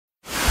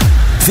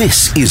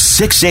This is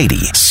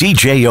 680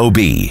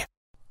 CJOB.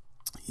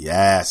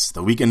 Yes,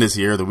 the weekend is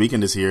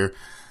here.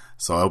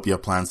 So I hope you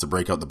have plans to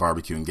break out the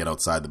barbecue and get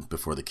outside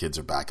before the kids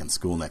are back in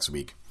school next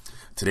week.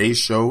 Today's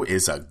show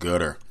is a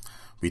gooder.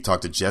 We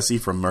talked to Jesse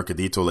from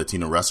Mercadito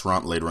Latino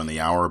Restaurant later in the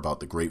hour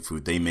about the great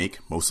food they make,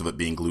 most of it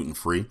being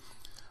gluten-free.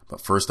 But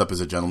first up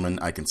is a gentleman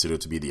I consider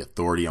to be the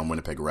authority on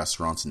Winnipeg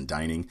restaurants and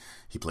dining.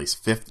 He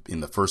placed 5th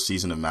in the first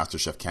season of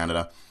MasterChef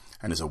Canada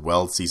and is a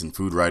well-seasoned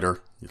food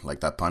writer. You like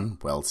that pun?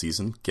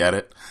 Well-seasoned. Get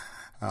it?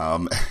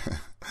 And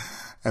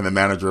the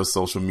manager of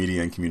social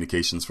media and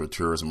communications for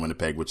Tourism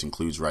Winnipeg, which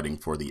includes writing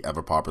for the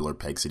ever-popular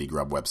Peg City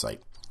Grub website.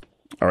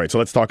 All right, so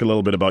let's talk a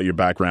little bit about your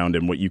background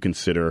and what you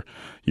consider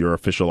your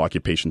official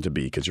occupation to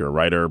be, because you're a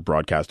writer,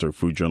 broadcaster,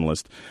 food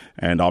journalist,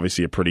 and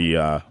obviously a pretty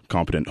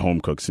competent home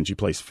cook since you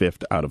placed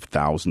 5th out of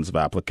thousands of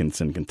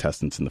applicants and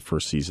contestants in the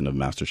first season of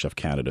MasterChef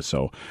Canada.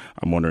 So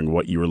I'm wondering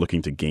what you were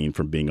looking to gain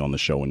from being on the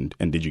show, and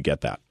did you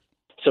get that?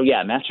 So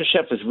yeah,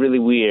 MasterChef was really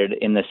weird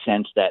in the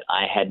sense that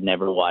I had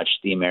never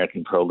watched the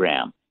American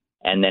program.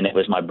 And then it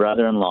was my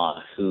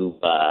brother-in-law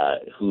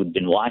who'd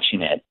been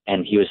watching it,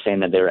 and he was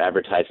saying that they were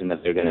advertising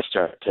that they're going to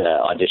start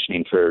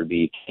auditioning for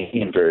the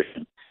Canadian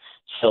version.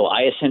 So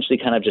I essentially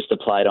kind of just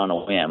applied on a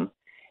whim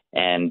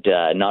and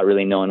not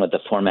really knowing what the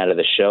format of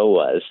the show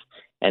was.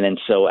 And then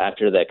so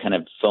after the kind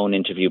of phone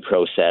interview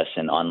process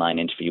and online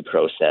interview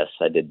process,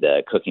 I did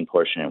the cooking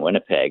portion in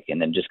Winnipeg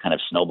and then just kind of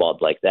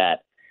snowballed like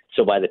that.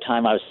 So by the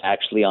time I was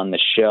actually on the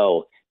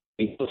show,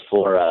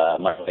 before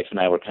my wife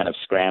and I were kind of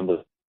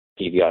scrambling,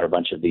 DVR a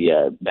bunch of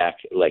the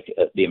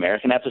the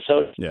American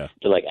episodes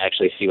to like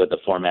actually see what the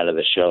format of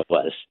the show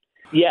was.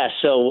 Yeah,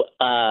 so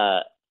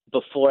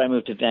before I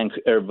moved to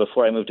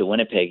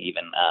Winnipeg,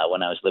 even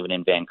when I was living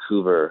in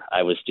Vancouver,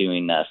 I was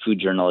doing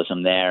food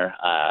journalism there.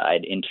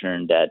 I'd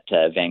interned at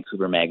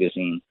Vancouver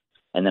Magazine,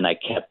 and then I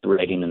kept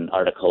writing an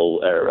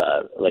article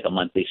or like a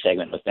monthly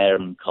segment with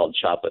them called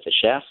Shop with a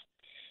Chef.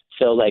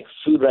 So like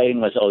food writing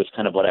was always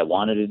kind of what I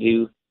wanted to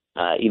do.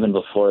 Even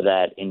before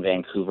that, in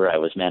Vancouver, I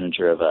was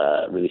manager of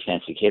a really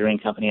fancy catering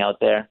company out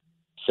there.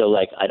 So,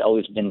 like, I'd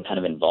always been kind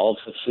of involved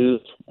with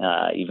food,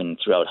 even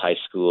throughout high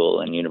school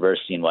and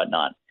university and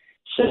whatnot.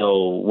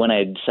 So when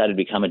I decided to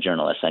become a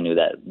journalist, I knew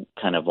that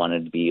kind of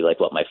wanted to be, like,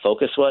 what my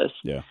focus was.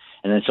 Yeah.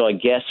 And then so I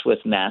guess with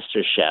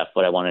MasterChef,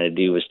 what I wanted to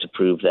do was to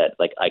prove that,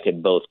 like, I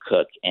could both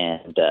cook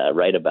and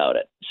write about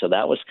it. So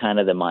that was kind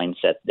of the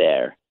mindset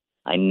there.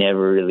 I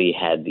never really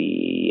had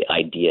the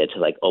idea to,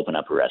 like, open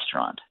up a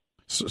restaurant.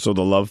 So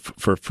the love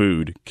for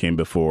food came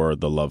before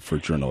the love for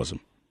journalism.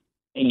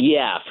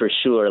 Yeah, for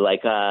sure.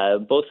 Like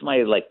both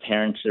my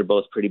parents are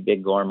both pretty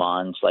big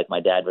gourmands. Like my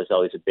dad was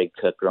always a big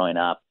cook growing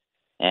up,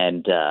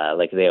 and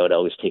they would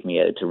always take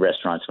me to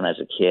restaurants when I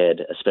was a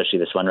kid. Especially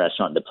this one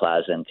restaurant, the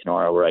Plaza in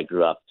Kenora, where I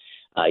grew up.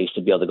 I used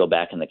to be able to go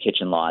back in the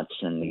kitchen lots,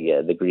 and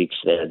the Greeks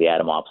there, the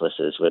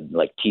Adamopolises, would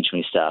like teach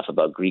me stuff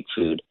about Greek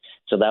food.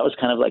 So that was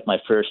kind of like my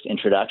first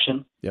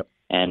introduction. Yep.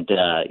 And so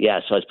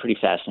I was pretty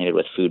fascinated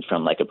with food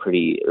from like a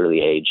pretty early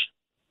age.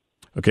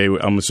 Okay,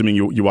 I'm assuming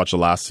you watched the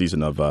last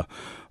season of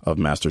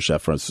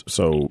MasterChef.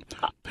 So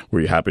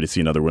were you happy to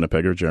see another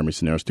Winnipegger, Jeremy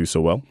Cineros, do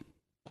so well?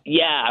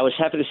 Yeah, I was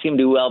happy to see him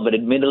do well, but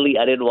admittedly,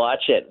 I didn't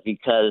watch it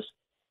because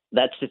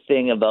that's the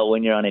thing about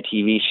when you're on a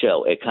TV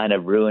show. It kind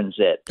of ruins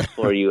it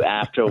for you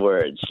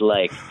afterwards.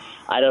 Like,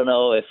 I don't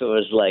know if it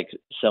was like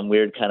some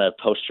weird kind of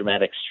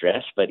post-traumatic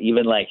stress, but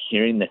even like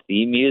hearing the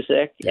theme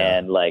music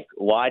and like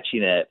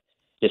watching it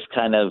just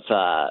kind of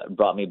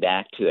brought me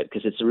back to it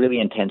because it's a really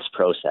intense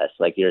process.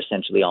 Like you're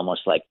essentially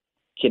almost like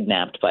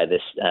kidnapped by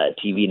this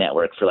TV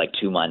network for like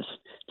 2 months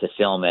to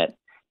film it.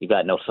 You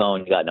got no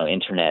phone, you got no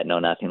internet, no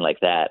nothing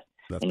like that.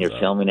 That's and you're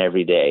bizarre. Filming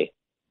every day.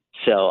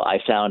 So I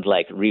found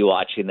like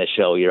rewatching the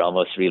show, you're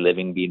almost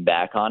reliving being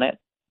back on it.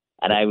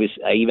 And I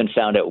even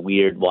found it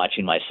weird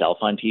watching myself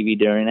on TV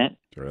during it.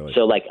 Really?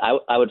 So like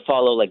I would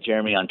follow like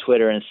Jeremy on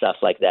Twitter and stuff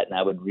like that, and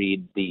I would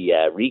read the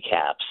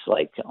recaps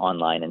like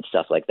online and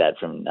stuff like that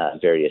from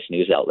various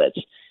news outlets.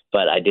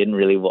 But I didn't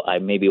really. I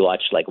maybe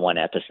watched like one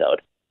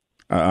episode.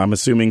 I'm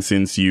assuming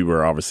since you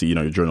were obviously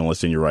you're a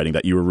journalist and you're writing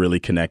that you were really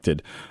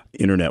connected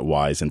internet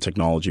wise and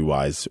technology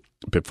wise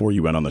before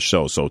you went on the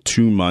show. So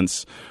 2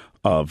 months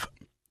of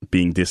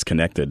being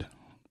disconnected.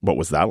 What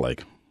was that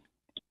like?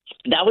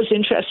 That was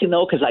interesting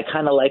though, because I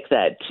kind of like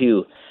that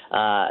too.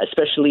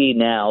 Especially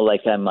now,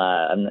 like I'm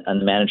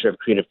the manager of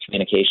creative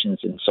communications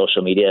and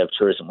social media of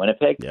Tourism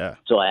Winnipeg. Yeah.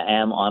 So I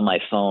am on my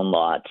phone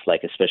lots,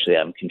 like especially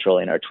I'm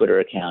controlling our Twitter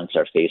accounts,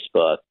 our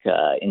Facebook,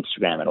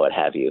 Instagram, and what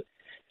have you.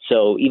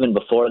 So even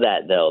before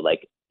that, though,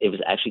 like it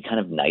was actually kind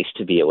of nice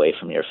to be away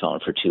from your phone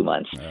for 2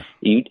 months. Yeah.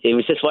 It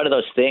was just one of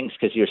those things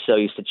because you're so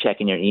used to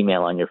checking your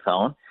email on your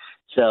phone.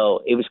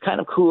 So it was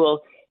kind of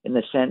cool in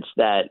the sense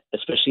that,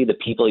 especially the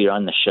people you're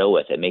on the show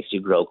with, it makes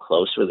you grow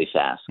close really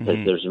fast because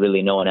there's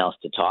really no one else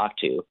to talk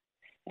to.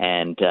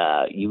 And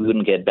you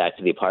wouldn't get back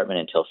to the apartment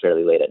until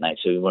fairly late at night,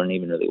 so we weren't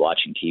even really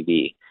watching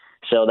TV.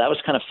 So that was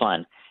kind of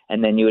fun.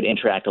 And then you would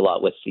interact a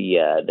lot with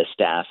the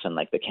staff and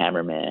like the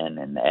cameramen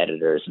and the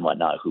editors and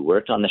whatnot who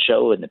worked on the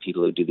show and the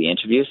people who do the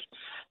interviews.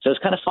 So it's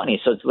kind of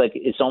funny. So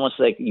it's almost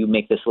like you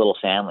make this little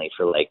family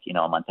for like,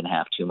 a month and a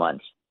half, 2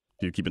 months.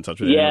 Do you keep in touch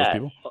with any of those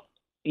people?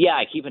 Yeah,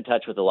 I keep in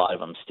touch with a lot of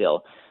them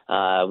still.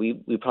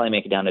 We probably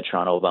make it down to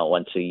Toronto about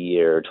once a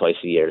year or twice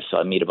a year. So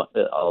I'll meet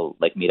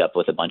up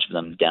with a bunch of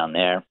them down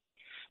there.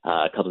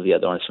 A couple of the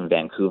other ones from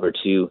Vancouver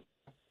too.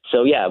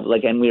 So yeah,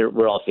 and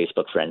we're all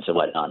Facebook friends and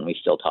whatnot, and we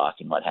still talk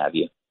and what have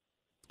you.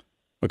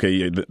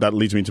 Okay, that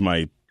leads me to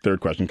my third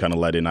question, kind of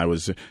led in.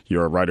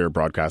 You're a writer,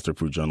 broadcaster,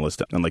 food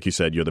journalist, and like you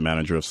said, you're the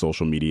manager of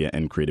social media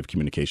and creative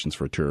communications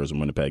for Tourism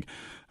Winnipeg.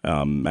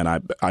 And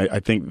I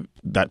think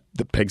that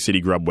the Peg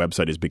City Grub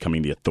website is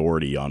becoming the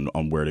authority on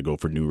where to go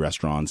for new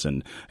restaurants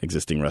and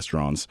existing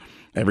restaurants.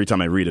 Every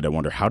time I read it, I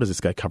wonder, how does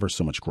this guy cover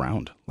so much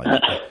ground?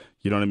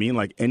 You know what I mean?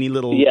 Like any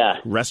little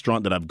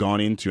restaurant that I've gone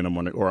into and I'm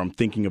wondering, or I'm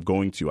thinking of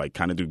going to, I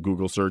kind of do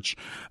Google search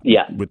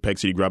with Peg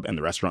City Grub and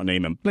the restaurant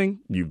name, and bling,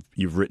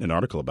 you've written an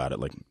article about it.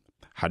 Like,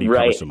 how do you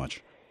cover so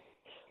much?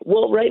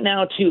 Well, right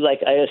now, too,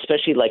 I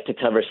especially like to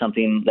cover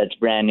something that's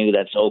brand new,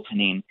 that's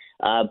opening.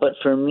 But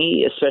for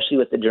me, especially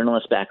with the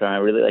journalist background, I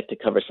really like to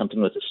cover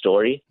something with a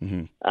story.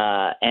 Mm-hmm.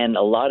 And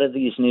a lot of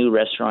these new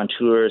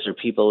restaurateurs or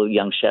people,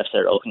 young chefs that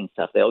are opening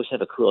stuff, they always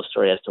have a cool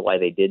story as to why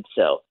they did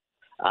so.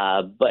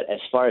 But as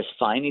far as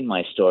finding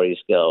my stories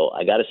go,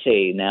 I got to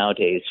say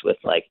nowadays with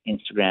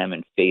Instagram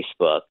and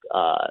Facebook,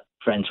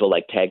 friends will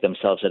tag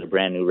themselves at a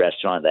brand new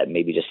restaurant that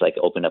maybe just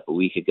opened up a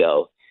week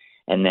ago.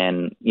 And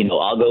then,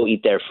 I'll go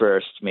eat there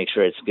first, make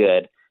sure it's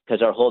good,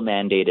 because our whole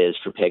mandate is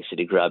for Peg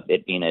City Grub,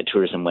 it being a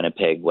Tourism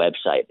Winnipeg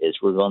website, is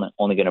we're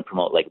only going to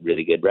promote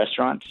really good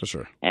restaurants for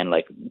sure, and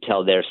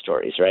tell their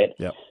stories, right?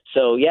 Yeah.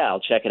 So I'll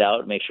check it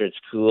out, make sure it's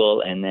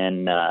cool, and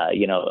then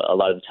a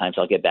lot of the times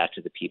I'll get back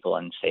to the people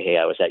and say, hey,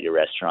 I was at your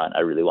restaurant,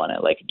 I really want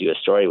to do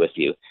a story with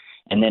you.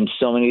 And then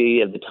so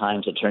many of the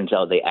times it turns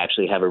out they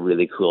actually have a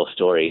really cool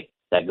story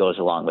that goes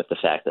along with the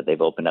fact that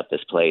they've opened up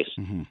this place.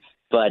 Mm-hmm.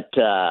 But,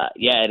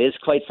 it is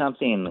quite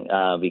something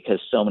because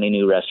so many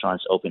new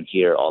restaurants open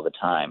here all the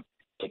time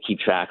to keep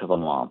track of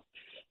them all.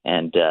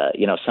 And,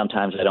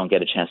 sometimes I don't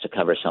get a chance to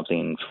cover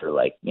something for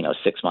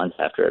 6 months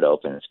after it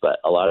opens. But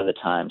a lot of the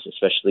times,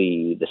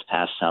 especially this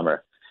past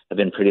summer, I've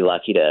been pretty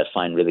lucky to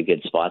find really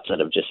good spots that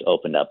have just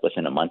opened up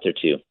within a month or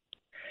two.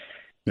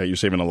 Yeah, you're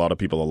saving a lot of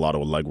people a lot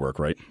of legwork,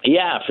 right?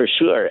 Yeah, for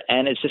sure.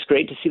 And it's just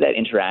great to see that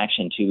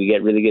interaction, too. We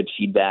get really good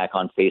feedback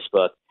on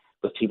Facebook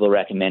with people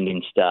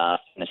recommending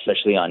stuff, and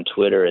especially on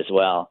Twitter as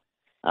well.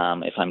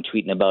 If I'm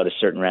tweeting about a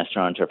certain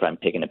restaurant or if I'm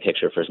taking a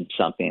picture for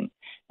something,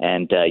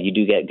 and you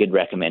do get good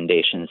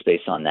recommendations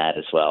based on that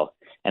as well.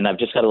 And I've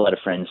just got a lot of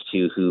friends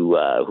too who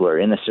are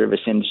in the service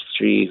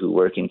industry, who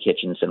work in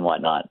kitchens and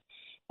whatnot.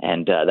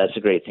 And that's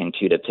a great thing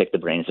too, to pick the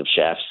brains of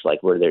chefs,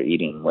 where they're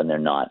eating when they're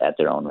not at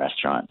their own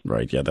restaurant.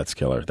 Right. Yeah, that's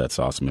killer. That's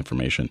awesome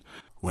information.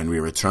 When we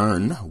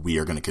return, we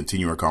are going to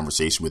continue our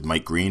conversation with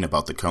Mike Green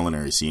about the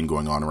culinary scene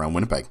going on around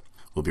Winnipeg.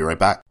 We'll be right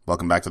back.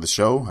 Welcome back to the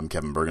show. I'm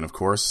Kevin Burgin, of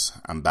course.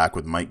 I'm back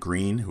with Mike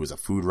Green, who is a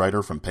food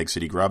writer from Peg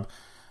City Grub,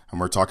 and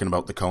we're talking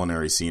about the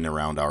culinary scene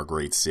around our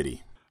great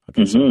city.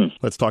 Okay, so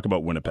let's talk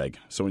about Winnipeg.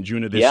 So in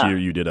June of this year,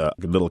 you did a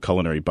little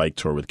culinary bike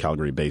tour with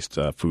Calgary-based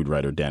food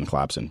writer Dan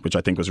Clapson, which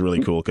I think was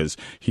really cool because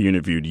he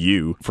interviewed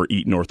you for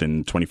Eat North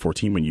in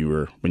 2014 when you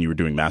were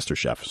doing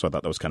MasterChef. So I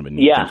thought that was kind of a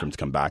neat thing for him to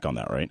come back on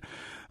that, right?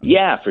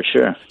 Yeah, for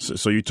sure.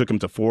 So you took him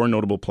to 4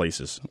 notable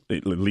places,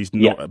 at least,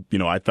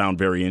 I found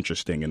very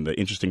interesting. And the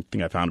interesting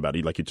thing I found about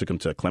it, you took him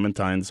to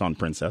Clementine's on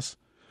Princess,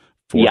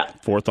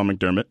 Fourth on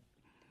McDermott,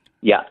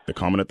 the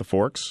Common at the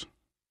Forks,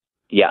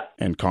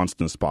 and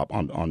Constance Pop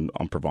on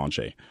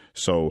Provencher.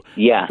 So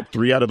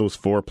 3 out of those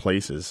 4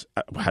 places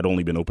had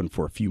only been open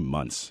for a few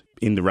months.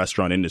 In the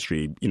restaurant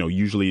industry,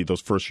 usually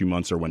those first few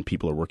months are when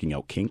people are working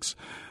out kinks.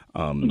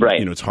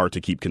 Right. It's hard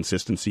to keep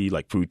consistency,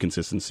 like food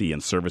consistency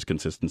and service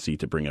consistency,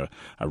 to bring a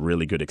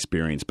really good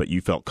experience. But you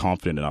felt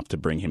confident enough to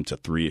bring him to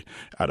 3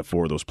 out of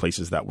 4 of those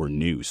places that were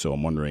new. So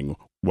I'm wondering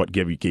what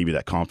gave you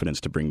that confidence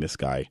to bring this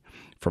guy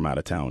from out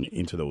of town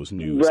into those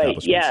new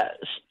establishments. Yeah.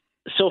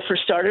 So for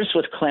starters,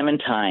 with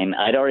Clementine,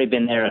 I'd already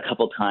been there a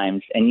couple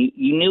times, and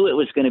you knew it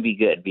was going to be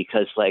good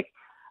because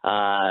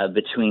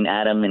between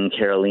Adam and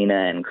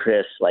Carolina and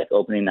Chris,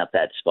 opening up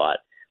that spot.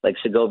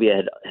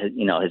 Segovia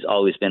has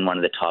always been one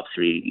of the top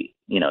 3,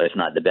 if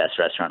not the best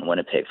restaurant in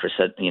Winnipeg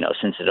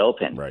since it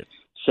opened. Right.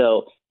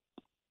 So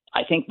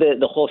I think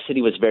the whole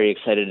city was very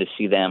excited to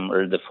see them,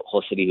 or the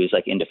whole city who's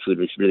into food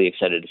was really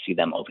excited to see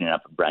them opening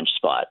up a brunch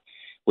spot,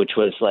 which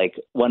was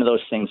one of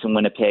those things in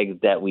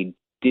Winnipeg that we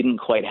didn't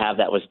quite have,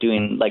 that was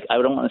doing I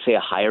don't want to say a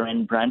higher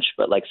end brunch,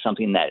 but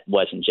something that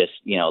wasn't just,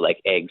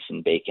 eggs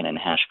and bacon and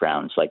hash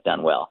browns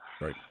done well.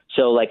 Right.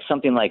 So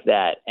something like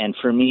that. And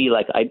for me,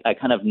 I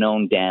kind of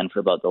known Dan for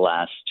about the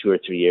last 2 or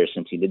 3 years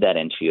since he did that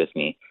interview with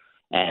me.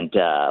 And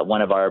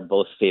one of our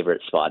both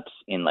favorite spots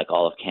in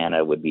all of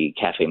Canada would be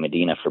Cafe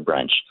Medina for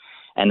brunch.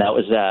 And that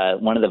was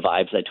one of the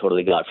vibes I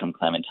totally got from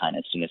Clementine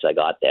as soon as I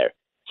got there.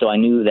 So I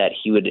knew that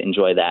he would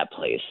enjoy that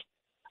place.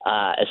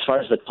 As far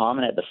as the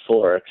Common at the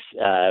Forks,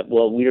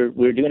 we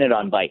were doing it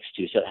on bikes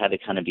too, so it had to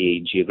kind of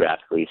be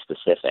geographically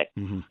specific.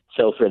 Mm-hmm.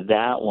 So for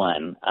that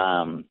one,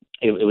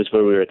 it was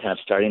where we were kind of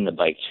starting the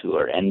bike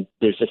tour, and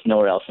there's just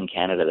nowhere else in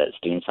Canada that's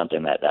doing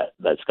something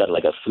that's got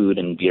like a food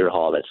and beer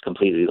hall that's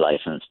completely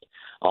licensed,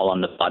 all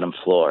on the bottom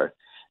floor,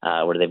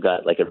 where they've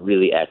got like a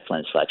really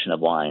excellent selection of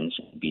wines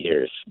and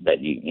beers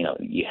that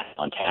you have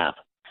on tap.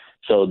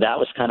 So that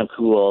was kind of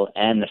cool,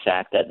 and the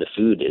fact that the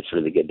food is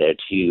really good there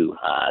too.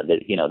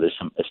 There's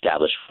some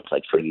established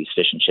like Fergie's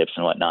Fish and Chips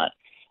and whatnot,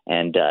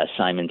 and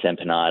Simon's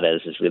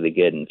Empanadas is really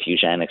good, and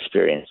Fujian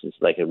Experience is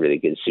like a really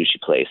good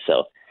sushi place.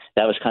 So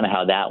that was kind of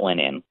how that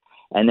went in.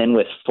 And then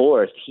with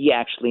Fourth, he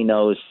actually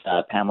knows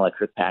Pamela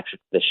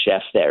Kirkpatrick, the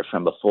chef there,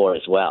 from before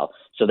as well.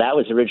 So that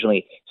was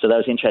interesting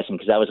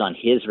because that was on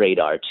his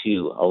radar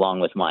too,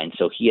 along with mine.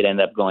 So he had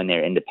ended up going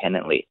there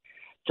independently.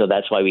 So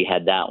that's why we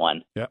had that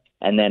one. Yeah.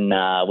 And then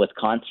with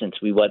Constance,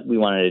 what we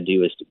wanted to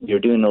do is we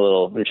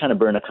were trying to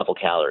burn a couple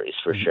calories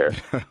for sure.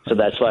 So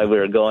that's why we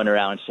were going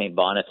around St.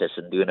 Boniface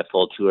and doing a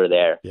full tour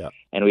there. Yeah.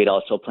 And we'd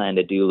also planned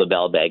to do La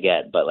Belle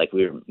Baguette, but like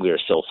we were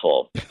so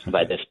full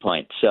by this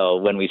point. So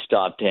when we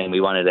stopped in, we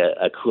wanted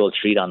a cool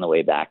treat on the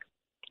way back.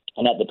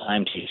 And at the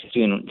time, too, he was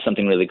doing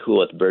something really cool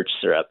with birch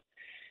syrup.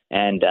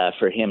 And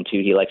for him,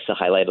 too, he likes to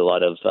highlight a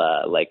lot of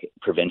like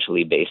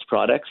provincially based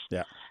products.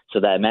 Yeah. So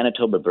that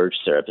Manitoba birch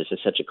syrup is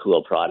just such a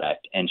cool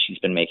product, and she's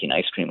been making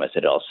ice cream with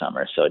it all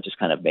summer. So it just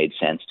kind of made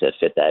sense to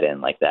fit that in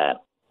like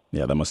that.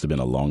 Yeah, that must have been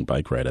a long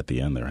bike ride at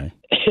the end there, hey?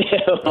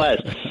 It was.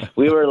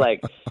 We were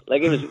like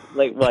it was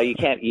like, well, you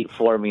can't eat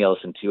 4 meals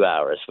in 2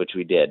 hours, which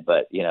we did,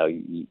 but you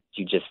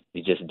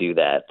just do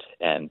that,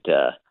 and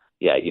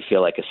you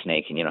feel like a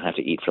snake, and you don't have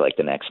to eat for like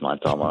the next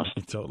month almost.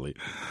 Totally.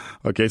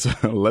 Okay, so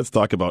let's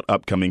talk about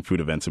upcoming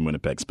food events in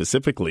Winnipeg,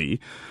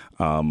 specifically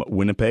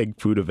Winnipeg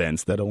food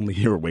events that only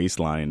your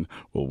waistline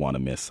will want to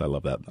miss. I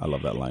love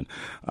that line.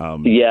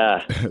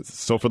 Yeah.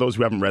 So for those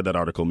who haven't read that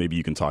article, maybe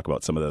you can talk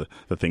about some of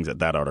the things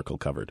that article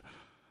covered.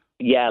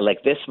 Yeah,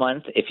 like this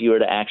month, if you were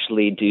to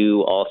actually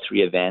do all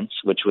 3 events,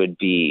 which would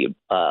be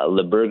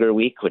Le Burger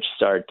Week, which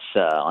starts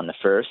on the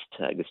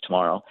 1st, I guess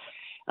tomorrow.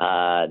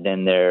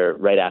 Then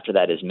right after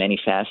that is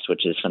Manyfest,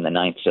 which is from the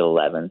 9th to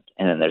 11th.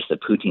 And then there's the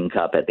Poutine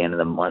Cup at the end of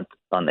the month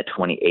on the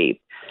 28th.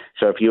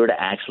 So if you were to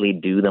actually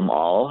do them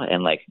all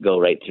and like go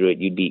right through it,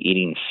 you'd be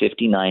eating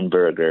 59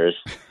 burgers,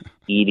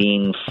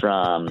 eating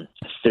from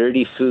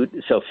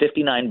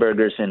 59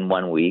 burgers in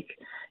 1 week.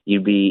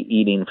 You'd be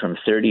eating from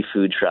 30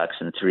 food trucks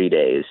in 3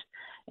 days.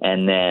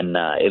 And then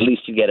at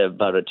least you get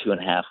about a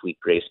 2.5 week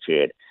grace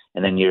period.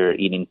 And then you're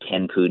eating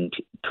 10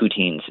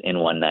 poutines in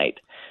one night.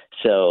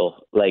 So,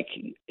 like,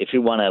 if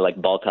you want to,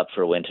 like, bulk up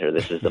for winter,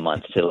 this is the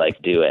month to,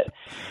 like, do it.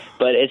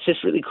 But it's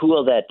just really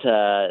cool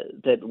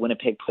that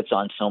Winnipeg puts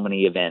on so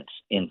many events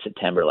in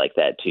September like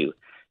that, too.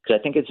 Because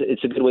I think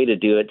it's a good way to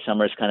do it.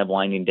 Summer's kind of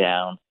winding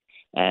down,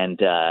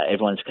 and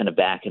everyone's kind of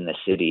back in the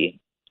city.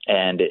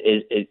 And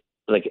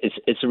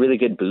it's a really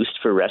good boost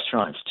for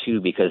restaurants, too,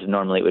 because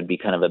normally it would be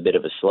kind of a bit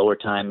of a slower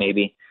time,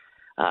 maybe.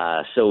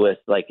 So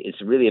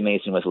it's really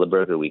amazing with Le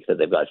Burger Week that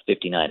they've got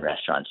 59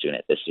 restaurants doing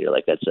it this year.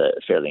 Like, that's a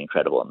fairly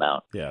incredible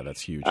amount. Yeah,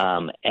 that's huge.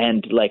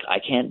 And like, I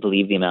can't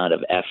believe the amount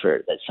of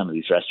effort that some of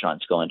these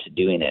restaurants go into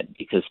doing it,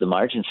 because the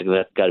margins have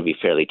got to be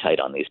fairly tight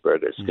on these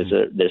burgers, because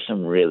there's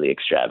some really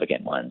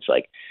extravagant ones.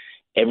 Like,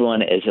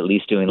 everyone is at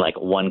least doing like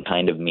one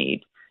kind of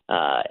meat.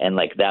 And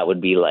like, that would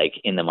be like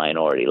in the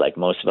minority. Like,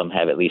 most of them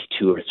have at least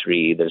 2 or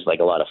 3. There's like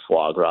a lot of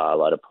foie gras, a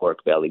lot of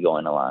pork belly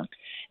going along.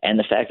 And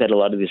the fact that a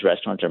lot of these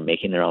restaurants are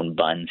making their own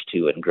buns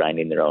too and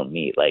grinding their own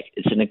meat, like,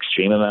 it's an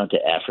extreme amount of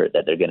effort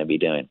that they're going to be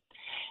doing.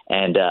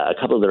 And a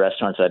couple of the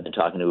restaurants I've been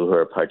talking to who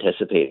are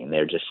participating,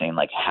 they're just saying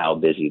like how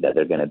busy that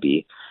they're going to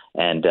be.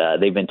 And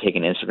they've been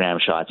taking Instagram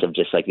shots of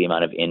just like the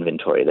amount of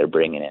inventory they're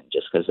bringing in,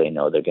 just because they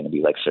know they're going to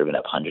be like serving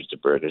up hundreds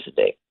of burgers a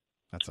day.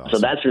 That's awesome. So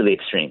that's really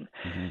extreme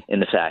in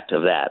the fact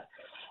of that.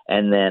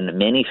 And then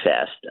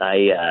Manyfest,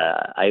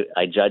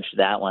 I judged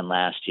that one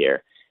last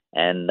year.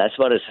 And that's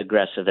about as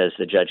aggressive as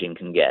the judging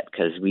can get,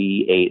 because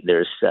we ate,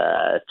 there's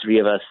 3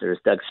 of us, there's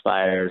Doug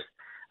Spires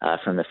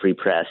from the Free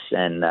Press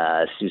and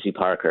Susie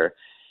Parker,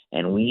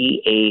 and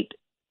we ate,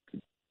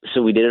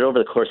 so we did it over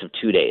the course of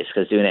 2 days,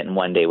 because doing it in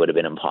 1 day would have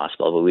been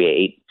impossible, but we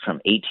ate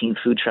from 18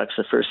 food trucks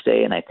the first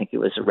day, and I think it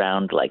was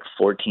around like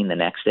 14 the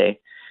next day,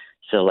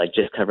 so like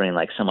just covering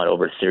like somewhat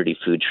over 30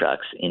 food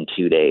trucks in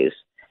 2 days.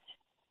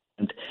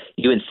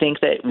 You would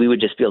think that we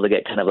would just be able to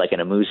get kind of like an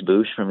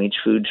amuse-bouche from each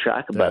food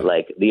truck, but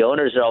like the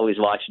owners are always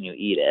watching you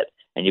eat it,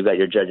 and you've got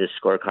your judges'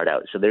 scorecard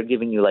out, so they're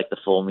giving you like the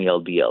full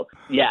meal deal.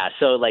 Yeah,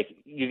 so like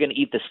you're going to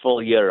eat this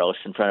full gyros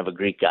in front of a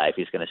Greek guy if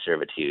he's going to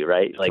serve it to you,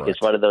 right? Like,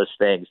 it's one of those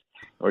things.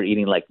 We're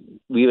eating like,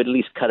 we would at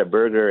least cut a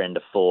burger into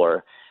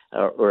 4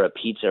 or a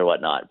pizza or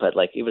whatnot, but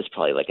like it was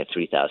probably like a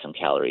 3,000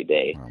 calorie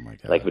day,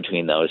 like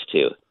between those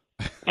two.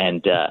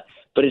 And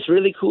but it's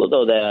really cool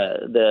though,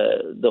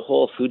 the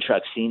whole food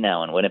truck scene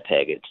now in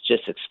Winnipeg, it's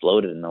just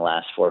exploded in the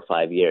last 4 or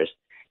 5 years,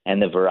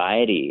 and the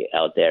variety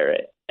out there.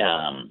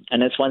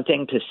 And it's one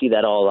thing to see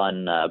that all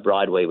on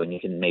Broadway when you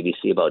can maybe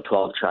see about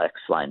 12 trucks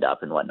lined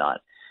up and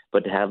whatnot,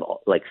 but to have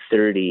like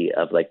 30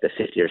 of like the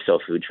 50 or so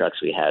food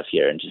trucks we have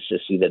here, and just to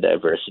see the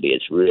diversity,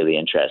 it's really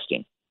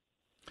interesting.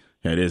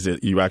 Yeah, it is.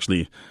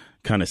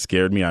 kind of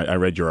scared me. I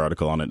read your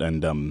article on it,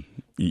 and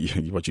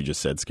what you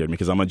just said scared me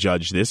because I'm a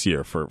judge this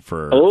year for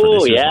Oh,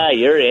 this year's yeah, one.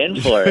 you're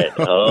in for it.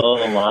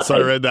 Oh, my. So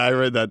I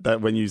read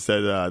that when you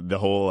said the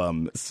whole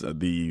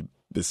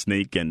the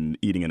snake and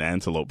eating an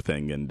antelope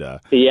thing, and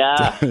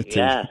yeah.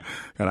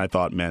 And I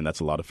thought, man, that's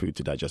a lot of food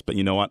to digest. But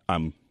you know what?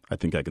 I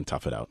think I can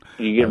tough it out.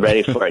 You get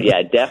ready for it.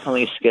 Yeah,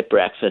 definitely skip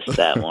breakfast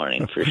that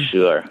morning for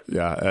sure.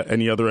 Yeah.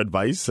 Any other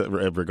advice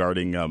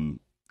regarding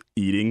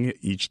eating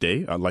each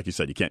day? Like you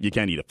said, you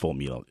can't eat a full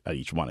meal at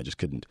each one. I just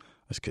couldn't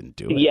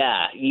do it.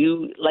 Yeah,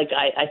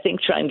 I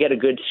think try and get a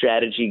good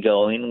strategy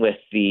going with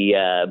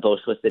the both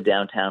with the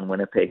downtown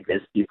Winnipeg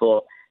biz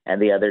people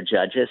and the other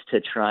judges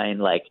to try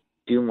and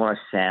do more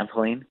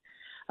sampling.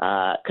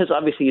 Because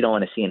obviously you don't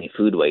want to see any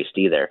food waste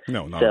either.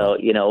 No, not so,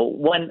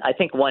 I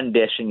think one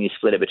dish and you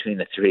split it between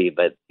the three,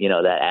 but,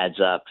 that adds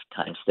up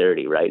times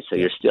 30, right? So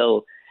you're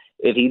still,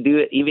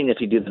 even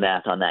if you do the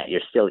math on that, you're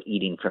still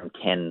eating from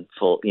 10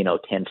 full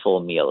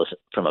meals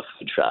from a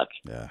food truck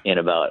in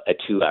about a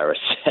 2-hour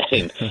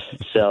setting.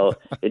 So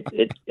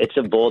it's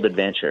a bold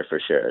adventure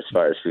for sure as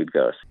far as food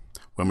goes.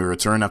 When we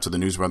return after the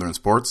news, weather, and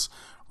sports,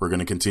 we're going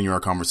to continue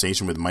our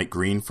conversation with Mike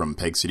Green from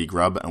Peg City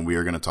Grub, and we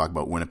are going to talk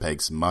about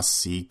Winnipeg's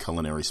must-see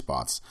culinary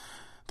spots.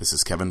 This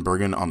is Kevin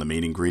Burgin on The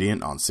Main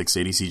Ingredient on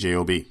 680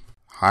 CJOB.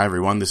 Hi,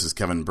 everyone. This is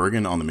Kevin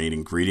Burgin on The Main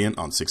Ingredient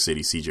on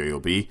 680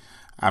 CJOB.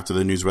 After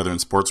the news, weather,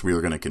 and sports, we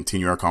are going to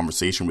continue our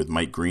conversation with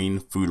Mike Green,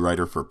 food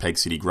writer for Peg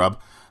City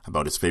Grub,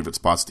 about his favorite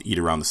spots to eat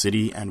around the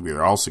city, and we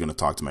are also going to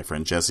talk to my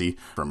friend Jesse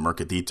from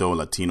Mercadito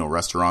Latino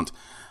Restaurant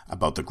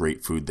about the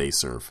great food they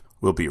serve.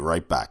 We'll be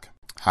right back.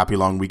 Happy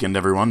long weekend,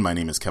 everyone. My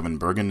name is Kevin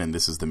Burgin, and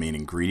this is The Main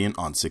Ingredient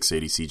on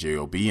 680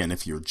 CJOB. And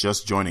if you're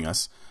just joining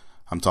us,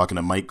 I'm talking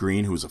to Mike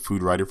Green, who is a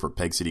food writer for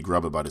Peg City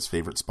Grub, about his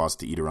favorite spots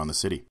to eat around the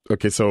city.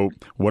 Okay, so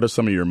what are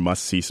some of your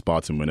must-see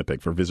spots in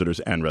Winnipeg for visitors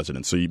and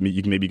residents? So maybe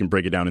you can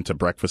break it down into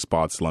breakfast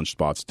spots, lunch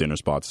spots, dinner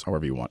spots,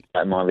 however you want.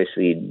 I'm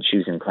obviously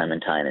choosing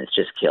Clementine. It's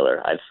just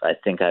killer. I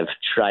think I've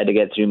tried to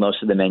get through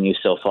most of the menu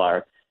so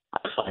far. I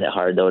find it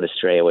hard, though, to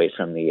stray away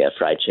from the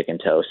fried chicken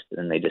toast,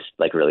 and they just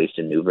released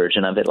a new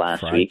version of it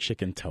last week. Fried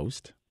chicken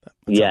toast? That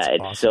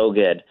it's awesome. So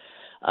good.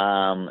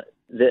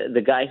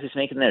 The guy who's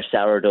making their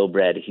sourdough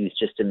bread, he's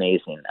just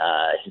amazing.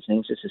 His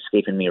name's just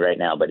escaping me right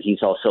now, but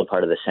he's also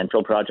part of the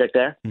Central Project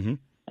there,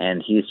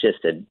 and he's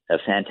just a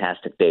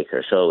fantastic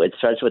baker. So it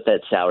starts with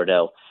that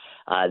sourdough.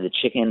 The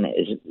chicken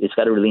it's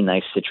got a really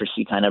nice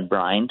citrusy kind of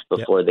brine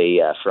before they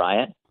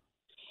fry it.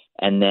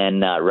 And then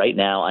right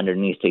now,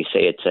 underneath, they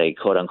say it's a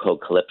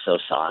quote-unquote calypso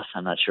sauce.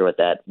 I'm not sure what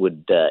that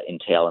would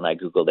entail, and I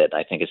Googled it.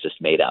 I think it's just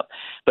made up.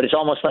 But it's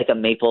almost like a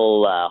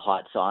maple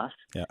hot sauce.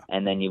 Yeah.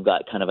 And then you've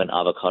got kind of an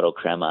avocado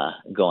crema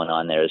going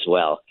on there as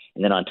well.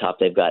 And then on top,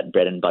 they've got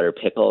bread and butter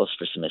pickles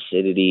for some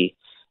acidity.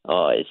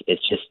 Oh,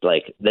 it's just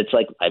that's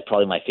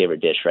probably my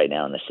favorite dish right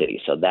now in the city.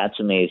 So that's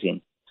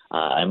amazing.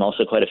 I'm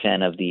also quite a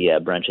fan of the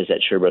brunches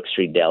at Sherbrooke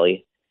Street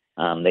Deli.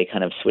 They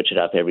kind of switch it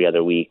up every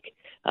other week.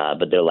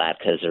 But their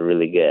latkes are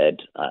really good.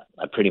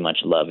 I pretty much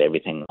love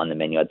everything on the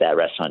menu at that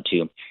restaurant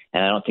too.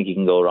 And I don't think you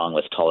can go wrong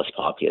with Tallest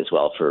Poppy as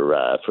well for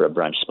a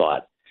brunch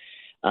spot.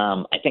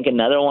 I think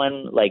another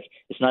one,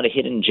 it's not a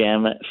hidden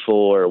gem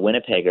for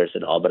Winnipeggers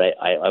at all, but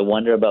I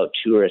wonder about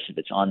tourists if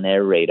it's on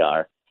their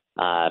radar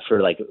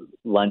for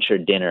lunch or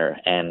dinner,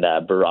 and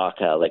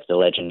Baraka, the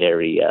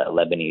legendary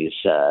Lebanese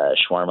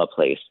shawarma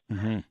place.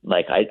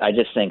 I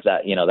just think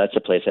that, that's a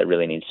place that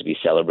really needs to be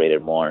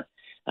celebrated more.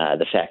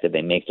 The fact that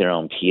they make their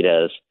own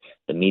pitas,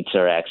 the meats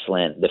are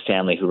excellent. The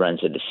family who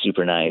runs it is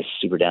super nice,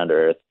 super down to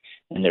earth,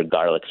 and their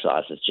garlic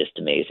sauce is just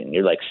amazing.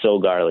 You're so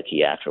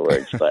garlicky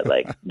afterwards, but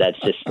that's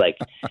just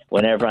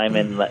whenever I'm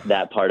in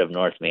that part of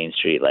North Main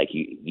Street,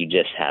 you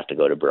just have to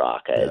go to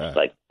Baraka. Yeah.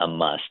 It's a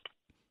must.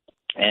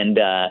 And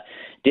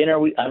dinner,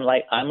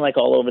 I'm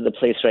all over the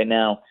place right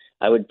now.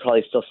 I would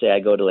probably still say I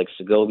go to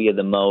Segovia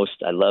the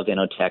most. I love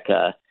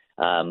Inoteca,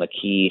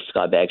 McKee,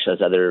 Scott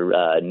Bagshaw's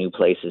other new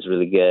place is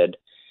really good.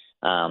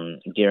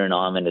 Deer and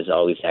Almond is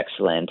always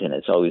excellent, and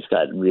it's always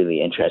got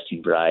really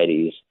interesting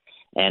varieties.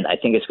 And I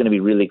think it's going to be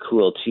really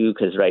cool too,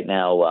 because right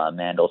now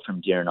Mandel from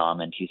Deer and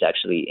Almond, he's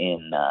actually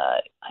in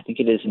I think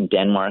it is in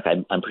Denmark.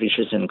 I'm pretty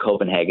sure it's in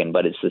Copenhagen,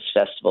 but it's this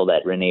festival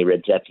that Rene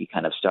Redzepi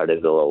kind of started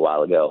a little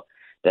while ago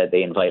that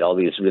they invite all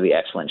these really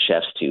excellent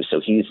chefs to.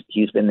 So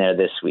he's been there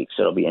this week,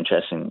 so it'll be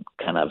interesting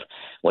kind of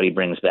what he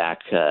brings back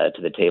to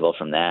the table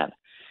from that.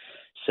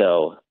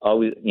 So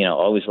always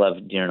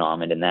love Deer and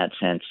Almond in that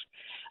sense.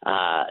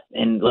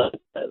 And look,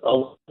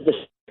 this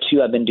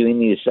too, I've been doing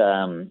these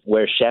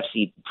where chefs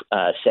eat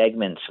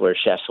segments where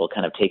chefs will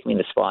kind of take me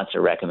to spots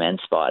or recommend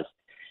spots.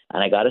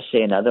 And I got to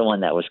say, another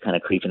one that was kind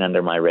of creeping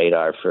under my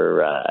radar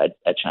for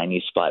a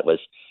Chinese spot was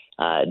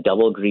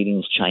Double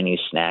Greetings Chinese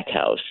Snack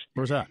House.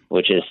 Where's that?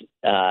 Which is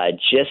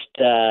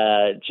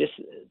just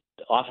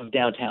off of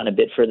downtown, a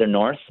bit further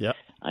north. Yep.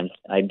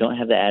 I don't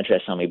have the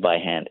address on me by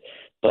hand,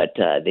 but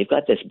they've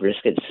got this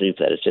brisket soup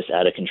that is just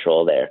out of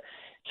control there.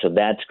 So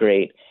that's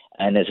great.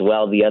 And as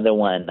well, the other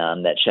one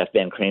that Chef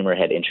Ben Kramer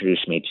had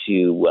introduced me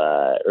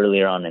to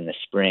earlier on in the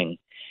spring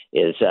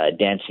is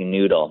Dancing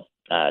Noodle.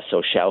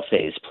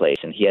 Xiaofei's place,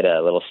 and he had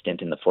a little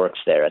stint in the Forks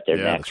there at their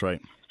Yeah, next. that's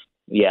right.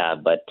 Yeah,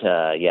 but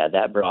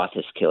that broth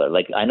is killer.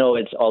 Like, I know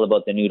it's all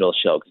about the noodle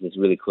show because it's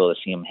really cool to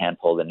see him hand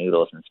pull the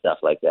noodles and stuff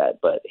like that.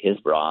 But his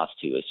broth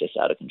too is just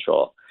out of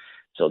control.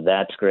 So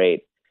that's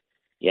great.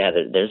 Yeah,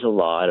 there's a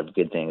lot of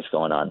good things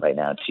going on right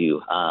now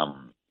too.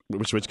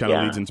 Which kind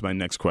of leads into my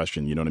next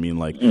question. You know what I mean?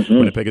 Like,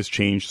 Winnipeg has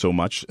changed so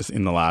much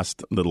in the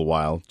last little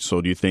while.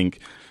 So do you think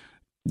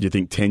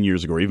 10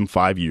 years ago or even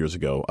 5 years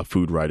ago, a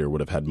food writer would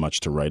have had much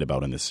to write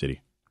about in this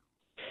city?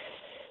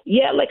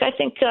 Yeah, like I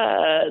think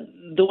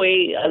the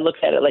way I look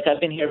at it, like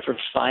I've been here for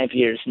 5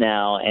 years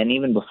now, and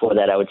even before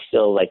that, I would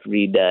still like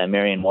read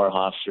Marion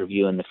Moorhoff's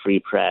review in the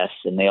Free Press,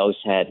 and they always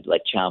had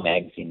like Chow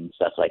magazine and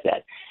stuff like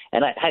that.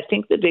 And I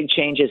think the big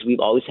change is we've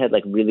always had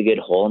like really good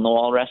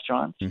hole-in-the-wall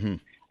restaurants,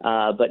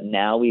 but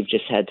now we've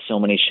just had so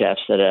many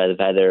chefs that have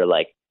either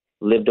like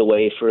lived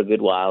away for a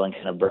good while and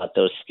kind of brought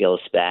those skills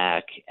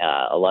back.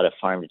 A lot of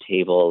farm to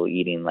table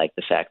eating, like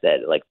the fact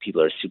that like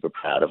people are super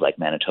proud of like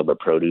Manitoba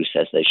produce,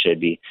 as they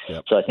should be.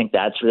 Yep. So I think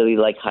that's really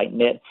like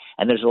heightened it.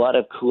 And there's a lot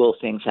of cool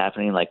things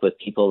happening, like with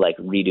people like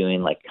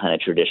redoing like kind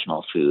of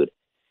traditional food.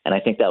 And I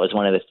think that was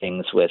one of the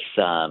things with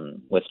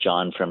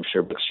John from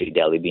Sherbrooke Street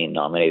Deli being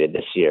nominated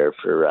this year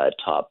for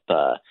top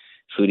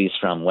foodies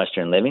from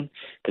Western Living,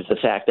 because the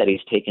fact that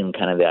he's taken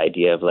kind of the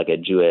idea of like a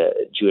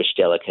Jewish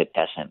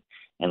delicatessen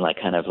and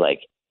like kind of like,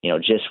 you know,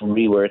 just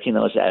reworking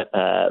those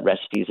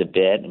recipes a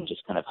bit and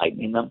just kind of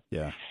heightening them.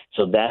 Yeah.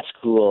 So that's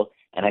cool.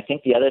 And I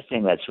think the other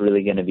thing that's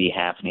really going to be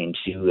happening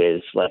too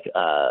is like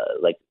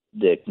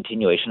the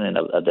continuation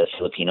of the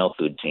Filipino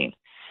food scene.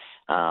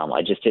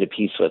 I just did a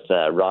piece with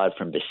Rod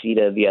from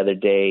Besita the other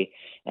day,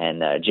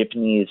 and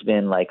Jeepney has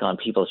been like on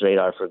people's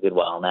radar for a good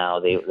while now.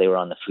 They were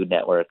on the Food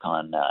Network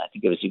on I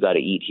think it was You Gotta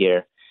Eat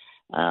Here.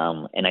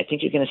 And I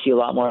think you're going to see a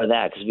lot more of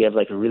that because we have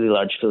like a really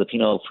large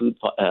Filipino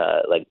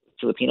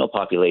Filipino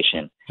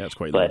population. That's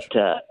quite large.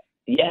 But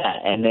yeah,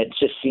 and it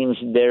just seems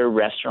their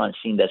restaurant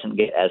scene doesn't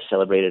get as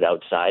celebrated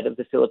outside of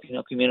the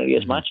Filipino community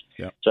as much.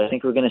 Yep. So I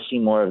think we're going to see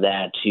more of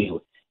that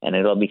too, and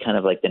it'll be kind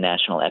of like the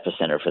national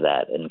epicenter for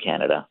that in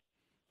Canada.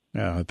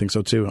 Yeah, I think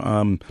so too.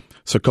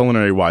 So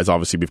culinary wise,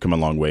 obviously we've come a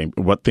long way.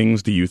 What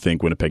things do you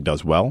think Winnipeg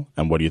does well,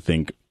 and what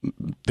things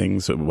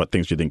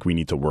do you think we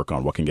need to work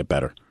on? What can get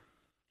better?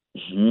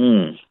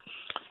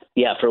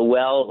 Yeah, for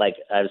like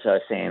as I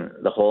was saying,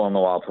 the hole in the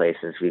wall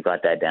places, we've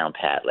got that down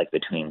pat, like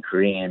between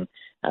Korean,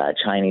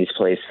 Chinese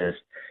places.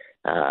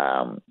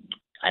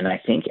 And I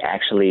think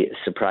actually,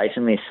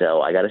 surprisingly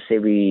so, I got to say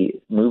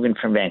we, moving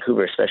from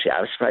Vancouver especially,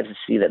 I was surprised to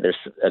see that there's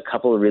a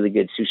couple of really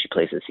good sushi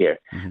places here.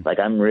 Like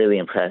I'm really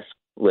impressed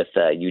with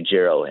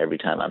Yujiro every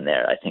time I'm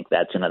there. I think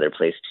that's another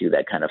place too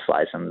that kind of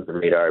flies under the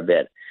radar a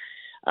bit.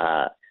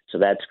 So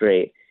that's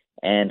great.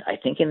 And I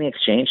think in the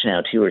Exchange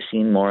now too, we're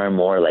seeing more and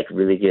more like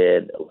really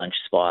good lunch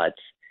spots,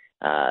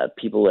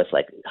 people with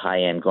like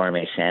high-end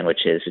gourmet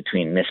sandwiches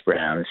between Miss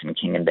Brown's and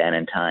King and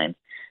Bannatyne.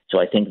 So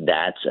I think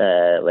that's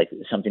like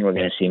something we're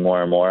going to see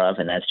more and more of,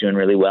 and that's doing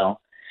really well.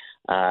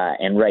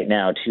 And right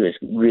now too, it's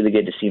really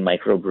good to see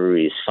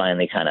microbreweries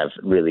finally kind of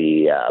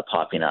really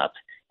popping up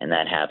and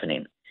that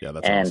happening. Yeah,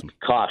 that's and awesome.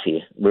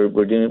 Coffee, we've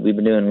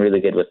been doing really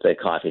good with the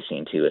coffee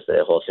scene too, with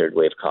the whole third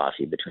wave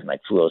coffee between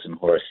like Fools and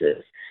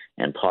Horses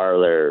and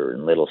Parlor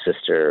and Little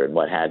Sister and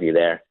what have you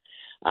there.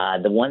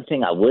 The one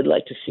thing I would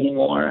like to see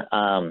more,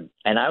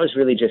 and I was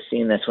really just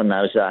seeing this when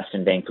I was last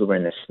in Vancouver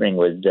in the spring,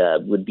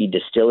 would be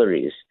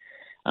distilleries.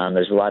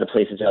 There's a lot of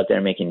places out there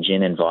making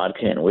gin and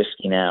vodka and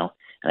whiskey now,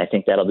 and I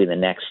think that'll be the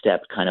next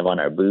step kind of on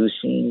our booze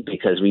scene,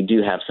 because we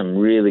do have some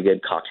really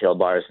good cocktail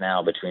bars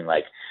now between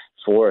like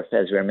Fourth,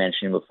 as we were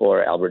mentioning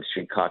before, Albert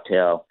Street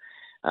Cocktail,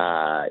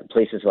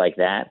 places like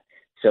that.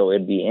 So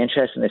it'd be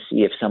interesting to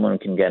see if someone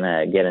can get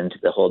into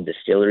the whole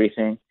distillery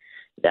thing.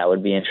 That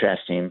would be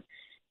interesting.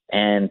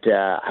 And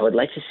I would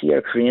like to see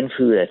our Korean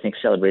food, I think,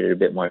 celebrated a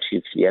bit more too,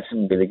 because we have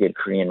some really good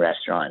Korean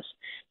restaurants.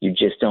 You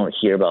just don't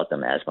hear about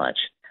them as much.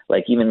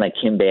 Like even like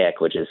Kim Baek,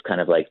 which is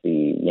kind of like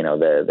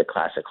the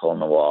classic hole in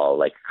the wall,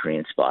 like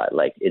Korean spot.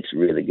 Like it's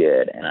really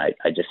good. And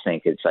I just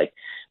think it's like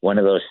one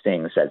of those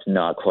things that's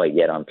not quite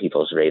yet on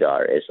people's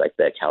radar is like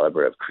the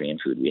caliber of Korean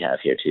food we have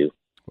here too.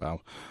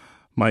 Wow.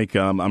 Mike,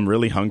 I'm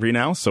really hungry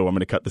now, so I'm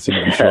going to cut this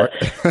interview short.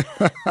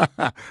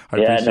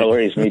 Yeah, no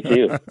worries. Me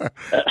too.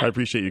 I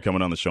appreciate you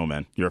coming on the show,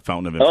 man. You're a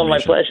fountain of information. Oh, my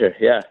pleasure.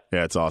 Yeah.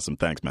 Yeah, it's awesome.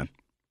 Thanks, man.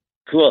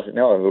 Cool.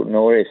 No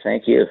worries.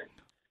 Thank you.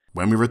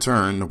 When we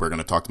return, we're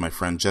going to talk to my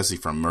friend Jesse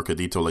from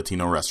Mercadito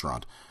Latino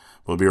Restaurant.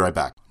 We'll be right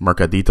back.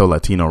 Mercadito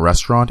Latino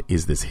Restaurant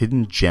is this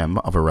hidden gem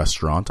of a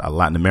restaurant, a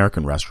Latin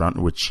American restaurant,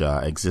 which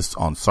exists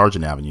on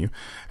Sargent Avenue.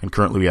 And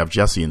currently we have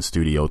Jesse in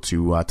studio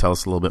to tell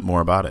us a little bit more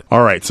about it.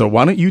 All right. So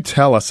why don't you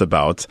tell us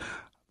about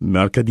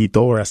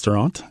Mercadito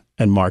Restaurant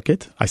and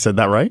Market? I said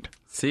that right?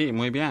 Sí,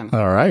 muy bien.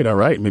 All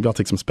right. Maybe I'll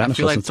take some Spanish I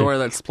feel like lessons Dora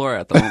the Explorer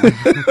at the moment.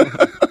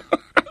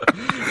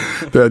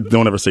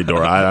 Don't ever say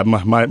Dora.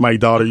 My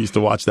daughter used to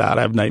watch that.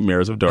 I have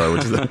nightmares of Dora,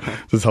 which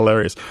is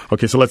hilarious.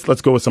 Okay, so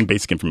let's go with some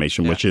basic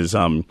information, which is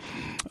you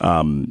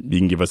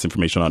can give us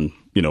information on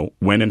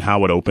when and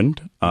how it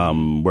opened,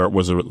 where it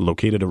was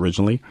located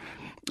originally,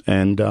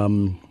 And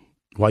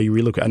why you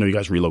relocate? I know you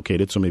guys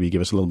relocated, so maybe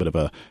give us a little bit of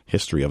a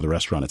history of the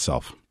restaurant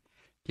itself.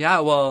 Yeah,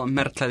 well,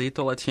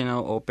 Mercadito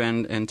Latino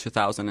opened in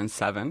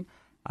 2007.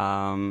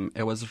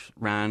 It was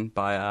ran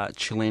by a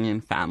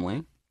Chilean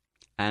family,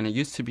 and it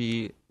used to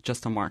be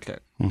just a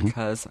market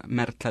because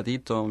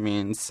Mercadito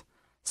means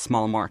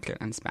small market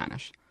in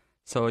Spanish.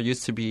 So it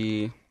used to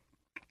be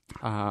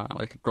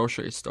like a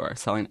grocery store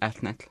selling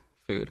ethnic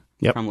food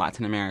from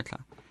Latin America.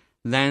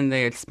 Then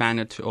they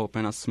expanded to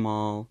open a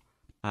small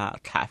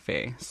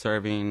cafe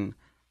serving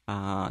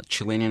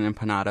Chilean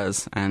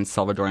empanadas and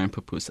Salvadorian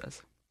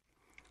pupusas.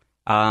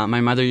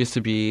 My mother used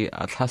to be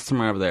a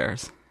customer of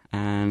theirs,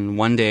 and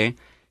one day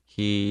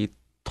he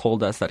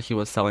told us that he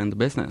was selling the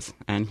business,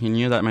 and he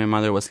knew that my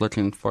mother was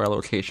looking for a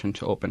location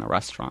to open a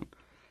restaurant.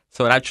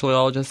 So it actually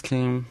all just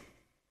came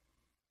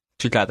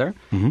together.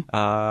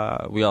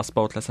 We all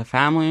spoke as a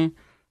family.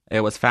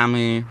 It was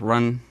family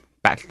run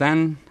back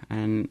then,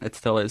 and it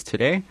still is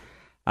today.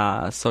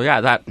 So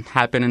yeah, that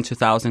happened in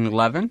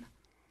 2011.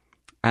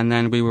 And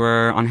then we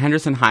were on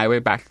Henderson Highway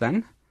back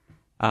then.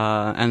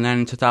 And then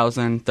in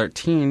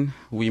 2013,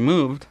 we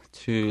moved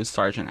to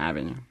Sargent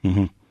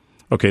Avenue.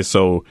 Okay,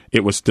 so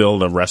it was still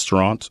the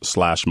restaurant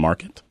 /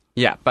 market?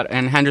 Yeah, but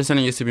in Henderson,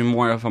 it used to be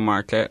more of a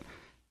market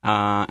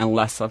and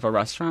less of a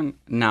restaurant.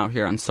 Now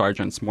here on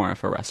Sargent's more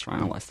of a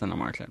restaurant and less than a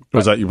market.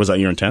 Was that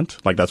your intent?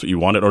 Like that's what you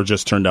wanted? Or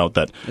just turned out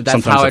that that's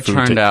sometimes how the it food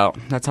turned out.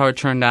 That's how it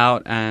turned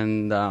out.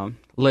 And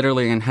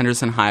literally in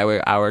Henderson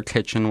Highway, our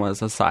kitchen was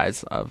the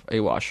size of a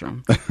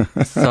washroom.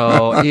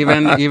 So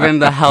even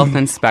the health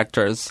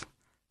inspectors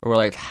were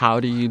like,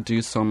 how do you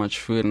do so much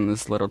food in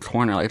this little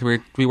corner? Like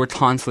we were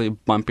constantly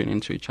bumping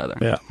into each other.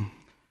 Yeah.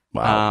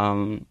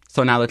 Wow.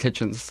 So now the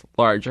kitchen's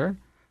larger,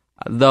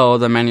 though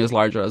the menu's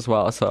larger as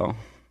well. So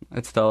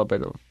it's still a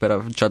bit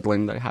of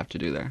juggling that I have to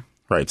do there.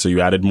 Right. So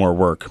you added more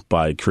work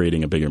by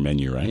creating a bigger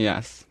menu, right?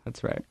 Yes,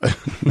 that's right.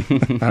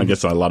 I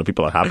guess a lot of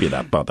people are happy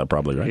about that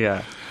probably, right?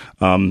 Yeah.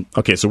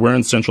 Okay. So where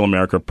in Central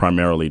America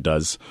primarily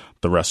does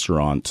the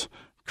restaurant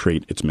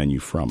create its menu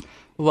from?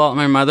 Well,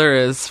 my mother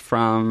is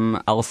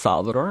from El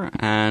Salvador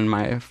and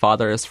my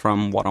father is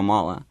from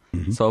Guatemala.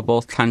 So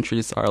both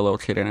countries are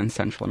located in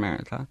Central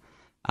America.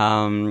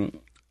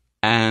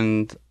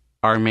 And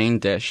our main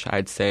dish,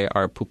 I'd say,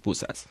 are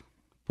pupusas.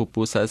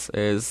 Pupusas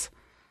is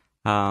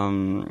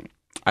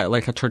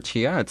like a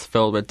tortilla. It's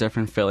filled with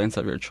different fillings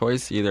of your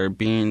choice, either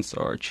beans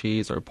or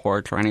cheese or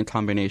pork or any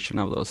combination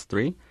of those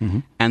three.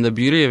 And the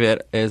beauty of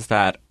it is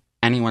that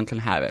anyone can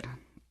have it.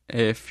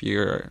 If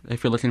you're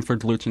looking for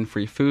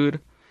gluten-free food,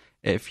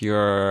 if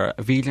you're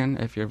a vegan,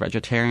 if you're a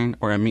vegetarian,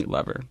 or a meat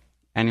lover,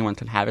 anyone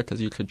can have it because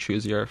you could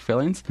choose your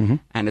fillings,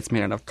 and it's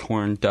made out of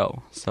corn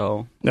dough.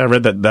 So yeah, I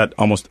read that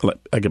almost,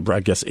 I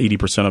guess,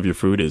 80% of your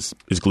food is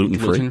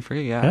gluten-free.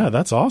 Gluten-free, yeah. Yeah,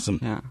 that's awesome.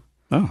 Yeah.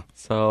 Oh.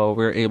 So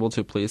we're able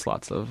to please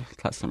lots of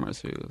customers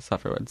who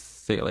suffer with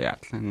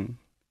celiac, and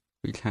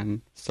we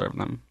can serve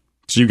them.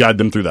 So you guide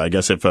them through that. I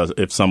guess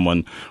if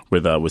someone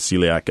with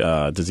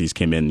celiac disease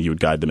came in, you would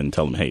guide them and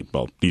tell them, hey,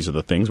 well, these are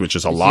the things, which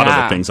is a lot of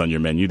the things on your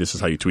menu. This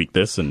is how you tweak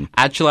this. And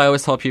actually, I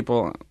always tell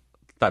people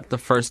that the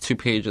first 2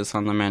 pages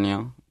on the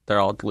menu, they're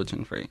all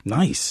gluten-free.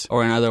 Nice.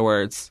 Or in other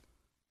words,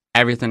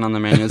 everything on the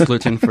menu is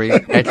gluten-free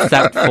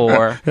except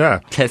for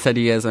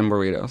quesadillas and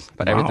burritos.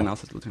 But everything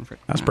else is gluten-free.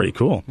 That's pretty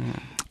cool.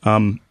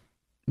 Yeah.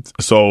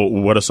 So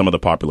what are some of the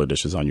popular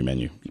dishes on your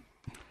menu?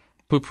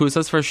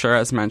 Pupusas for sure,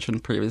 as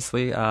mentioned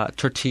previously.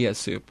 Tortilla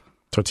soup.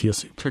 Tortilla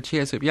soup.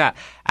 Tortilla soup, yeah.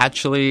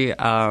 Actually,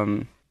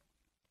 my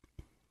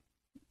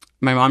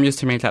mom used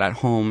to make that at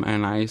home,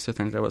 and I used to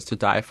think that was to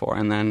die for.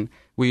 And then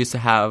we used to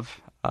have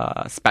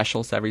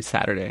specials every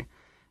Saturday.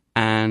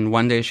 And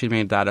one day she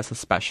made that as a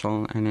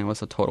special, and it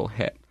was a total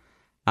hit.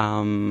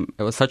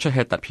 It was such a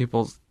hit that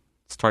people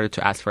started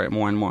to ask for it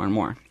more and more and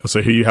more.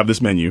 So here you have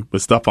this menu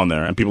with stuff on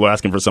there, and people are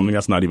asking for something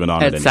that's not even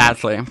on it anymore.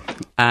 Exactly.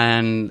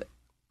 And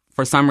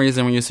for some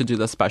reason, we used to do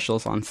the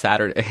specials on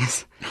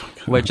Saturdays,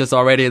 which is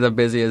already the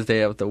busiest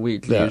day of the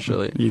week,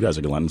 usually. You guys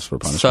are gluttons for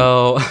punishment.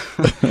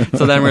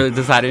 So then we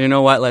decided, you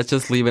know what, let's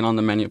just leave it on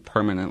the menu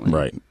permanently.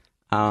 Right.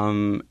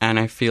 And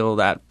I feel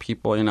that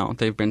people,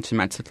 they've been to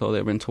Mexico,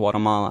 they've been to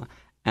Guatemala,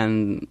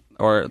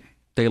 or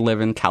they live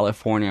in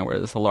California where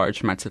there's a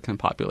large Mexican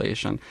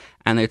population,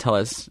 and they tell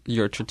us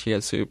your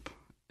tortilla soup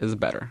is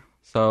better.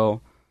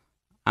 So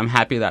I'm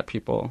happy that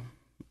people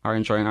are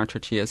enjoying our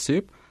tortilla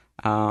soup.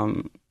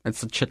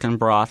 It's a chicken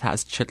broth,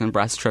 has chicken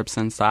breast strips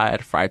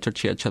inside, fried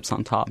tortilla chips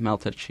on top,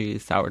 melted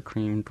cheese, sour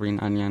cream, green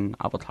onion,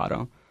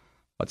 avocado.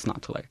 What's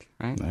not to like,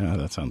 right? Yeah,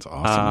 that sounds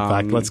awesome. In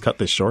fact, let's cut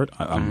this short.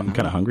 I'm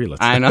kind of hungry.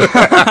 I know.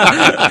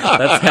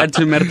 Let's head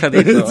to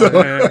Mercadito.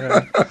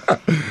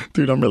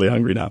 Dude, I'm really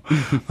hungry now.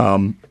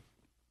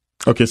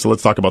 Okay, so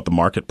let's talk about the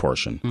market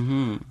portion.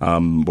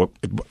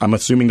 I'm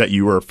assuming that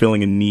you are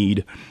filling a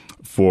need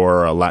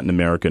for Latin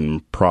American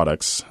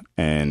products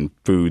and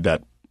food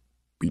that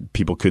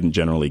people couldn't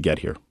generally get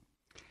here.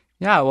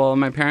 Yeah, well,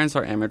 my parents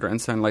are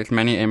immigrants, and like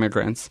many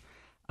immigrants,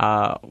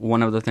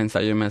 one of the things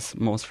that you miss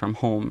most from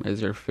home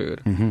is your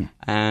food.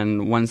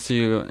 And once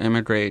you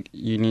immigrate,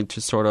 you need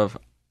to sort of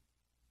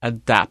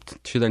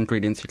adapt to the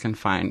ingredients you can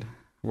find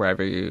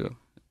wherever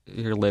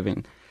you're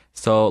living.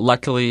 So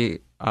luckily,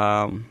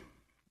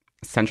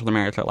 Central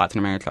America, Latin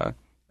America,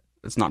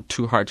 it's not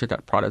too hard to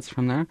get products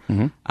from there.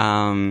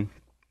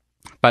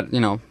 But,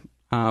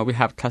 we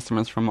have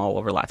customers from all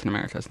over Latin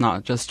America. It's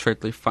not just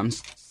strictly from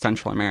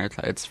Central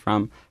America. It's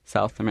from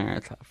South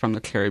America, from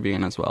the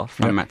Caribbean as well,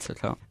 from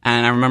Mexico.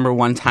 And I remember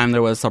one time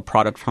there was a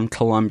product from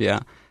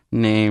Colombia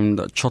named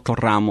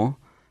chotorramo,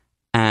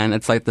 and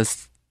it's like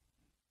this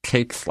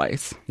cake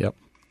slice. Yep.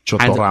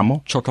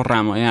 Chotorramo?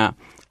 Chotorramo, yeah.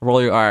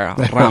 Roll your R.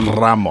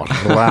 Ramo.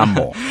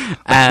 Ramo.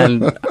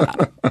 And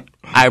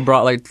I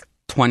brought like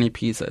 20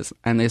 pieces,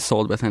 and they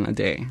sold within a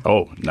day.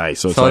 Oh, nice.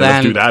 So then,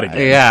 let's do that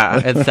again.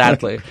 Yeah,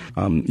 exactly.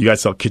 You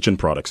guys sell kitchen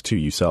products, too.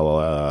 You sell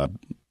a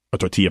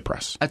tortilla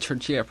press. A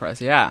tortilla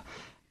press, yeah.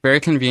 Very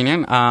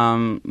convenient.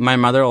 My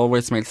mother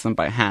always makes them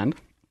by hand,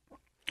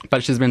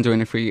 but she's been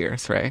doing it for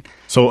years, right?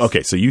 So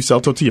you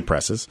sell tortilla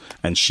presses,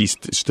 and she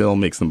still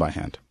makes them by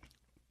hand.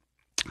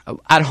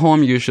 At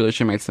home, usually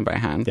she makes them by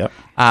hand. Yep.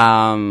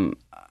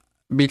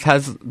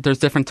 Because there's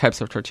different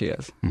types of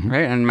tortillas,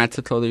 right? In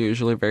Mexico, they're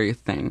usually very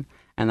thin,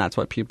 and that's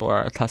what people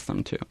are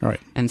accustomed to. Right.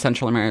 In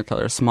Central America,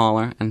 they're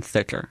smaller and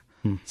thicker.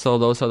 So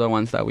those are the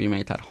ones that we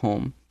make at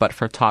home. But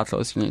for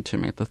tacos, you need to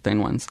make the thin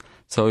ones.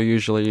 So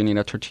usually you need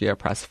a tortilla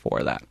press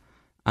for that.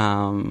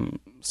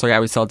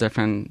 We sell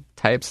different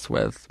types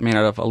made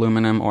out of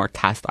aluminum or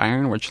cast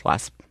iron, which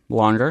lasts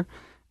longer,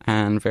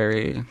 and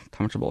very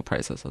comfortable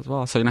prices as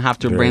well. So you don't have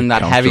to bring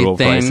that heavy thing.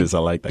 Prices, I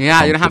like that.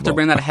 Yeah, you don't have to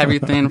bring that heavy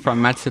thing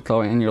from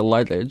Mexico in your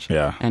luggage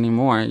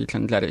anymore. You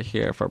can get it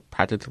here for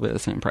practically the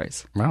same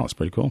price. Wow, that's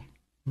pretty cool.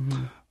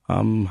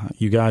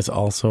 You guys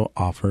also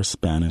offer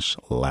Spanish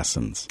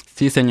lessons.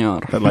 Sí,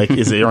 señor.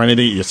 Is there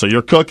anything? So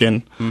you're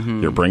cooking,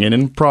 you're bringing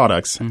in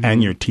products,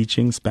 and you're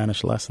teaching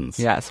Spanish lessons.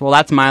 Yes. Well,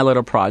 that's my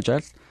little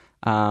project.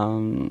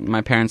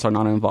 My parents are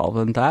not involved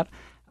in that.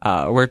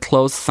 We're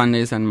closed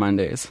Sundays and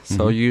Mondays,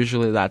 so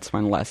usually that's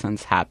when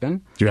lessons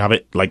happen. Do you have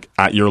it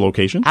at your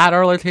location? At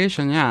our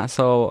location, yeah.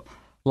 So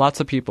lots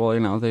of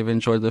people, they've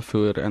enjoyed the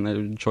food and they've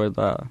enjoyed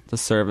the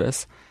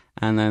service.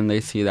 And then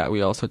they see that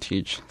we also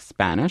teach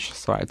Spanish,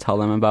 so I tell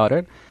them about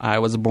it. I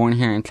was born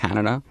here in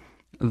Canada,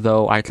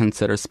 though I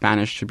consider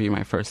Spanish to be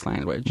my first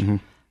language,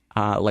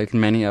 like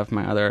many of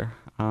my other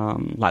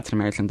Latin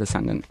American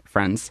descendant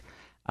friends.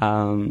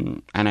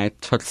 And I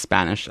took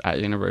Spanish at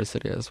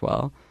university as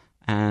well.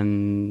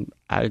 And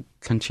I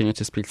continue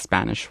to speak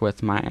Spanish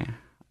with my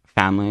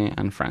family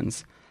and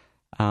friends.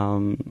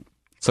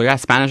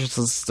 Spanish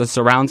just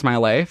surrounds my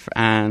life,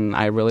 and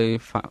I really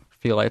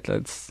feel like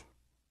it's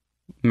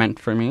meant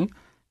for me.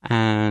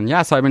 And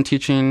so I've been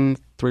teaching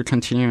through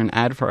continuing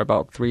ed for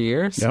about 3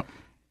 years. Yep.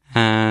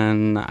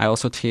 And I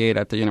also TA'd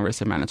at the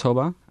University of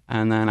Manitoba.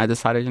 And then I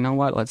decided,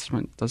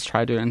 let's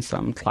try doing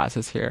some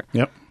classes here.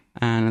 Yep.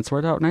 And it's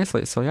worked out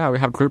nicely. So we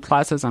have group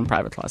classes and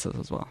private classes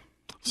as well.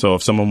 So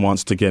if someone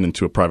wants to get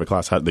into a private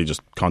class, how do they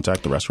just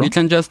contact the rrestaurant? You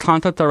can just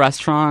contact the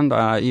restaurant,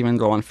 even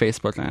go on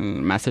Facebook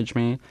and message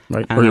me.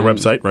 Right. Or your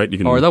website, right?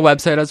 Or the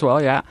website as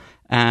well, yeah.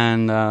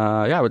 And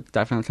we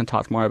definitely can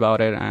talk more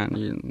about it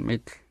and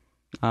make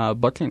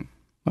booking.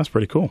 That's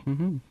pretty cool.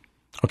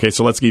 Okay,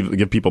 so let's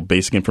give people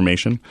basic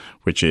information,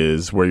 which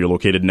is where you're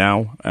located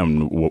now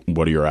and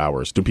what are your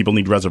hours. Do people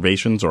need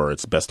reservations, or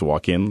it's best to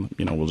walk in?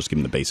 We'll just give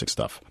them the basic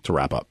stuff to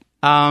wrap up.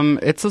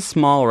 It's a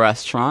small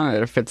restaurant.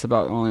 It fits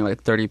about only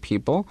 30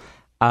 people.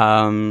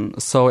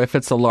 So if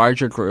it's a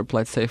larger group,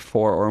 let's say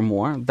 4 or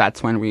more,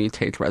 that's when we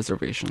take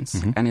reservations.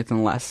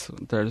 Anything less,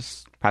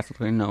 there's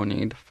practically no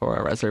need for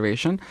a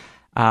reservation.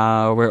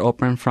 We're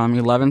open from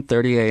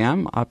 11:30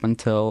 a.m. up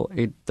until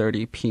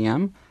 8:30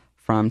 p.m.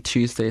 from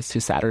Tuesdays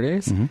to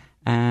Saturdays.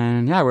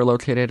 And we're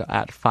located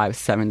at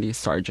 570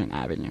 Sargent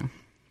Avenue.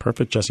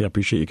 Perfect, Jesse. I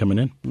appreciate you coming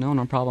in. No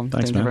problem.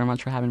 Thanks, Thank man. you very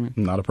much for having me.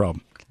 Not a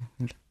problem.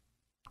 Okay.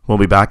 We'll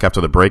be back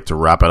after the break to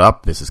wrap it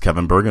up. This is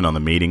Kevin Burgin on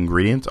The Main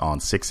Ingredient on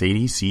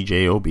 680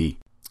 CJOB.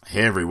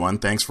 Hey everyone,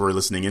 thanks for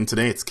listening in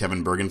today. It's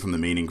Kevin Burgin from The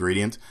Main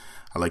Ingredient.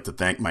 I'd like to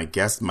thank my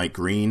guest, Mike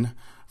Green,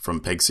 from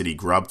Peg City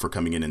Grub, for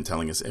coming in and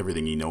telling us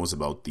everything he knows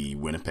about the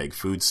Winnipeg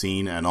food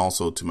scene, and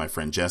also to my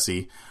friend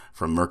Jesse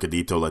from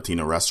Mercadito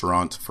Latino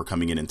Restaurant for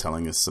coming in and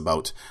telling us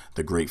about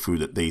the great food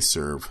that they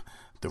serve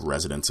the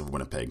residents of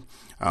Winnipeg.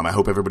 I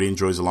hope everybody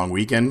enjoys a long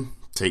weekend.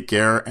 Take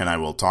care, and I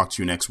will talk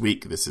to you next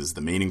week. This is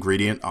The Main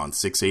Ingredient on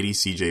 680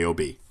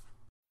 CJOB.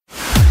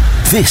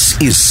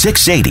 This is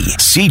 680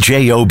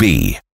 CJOB.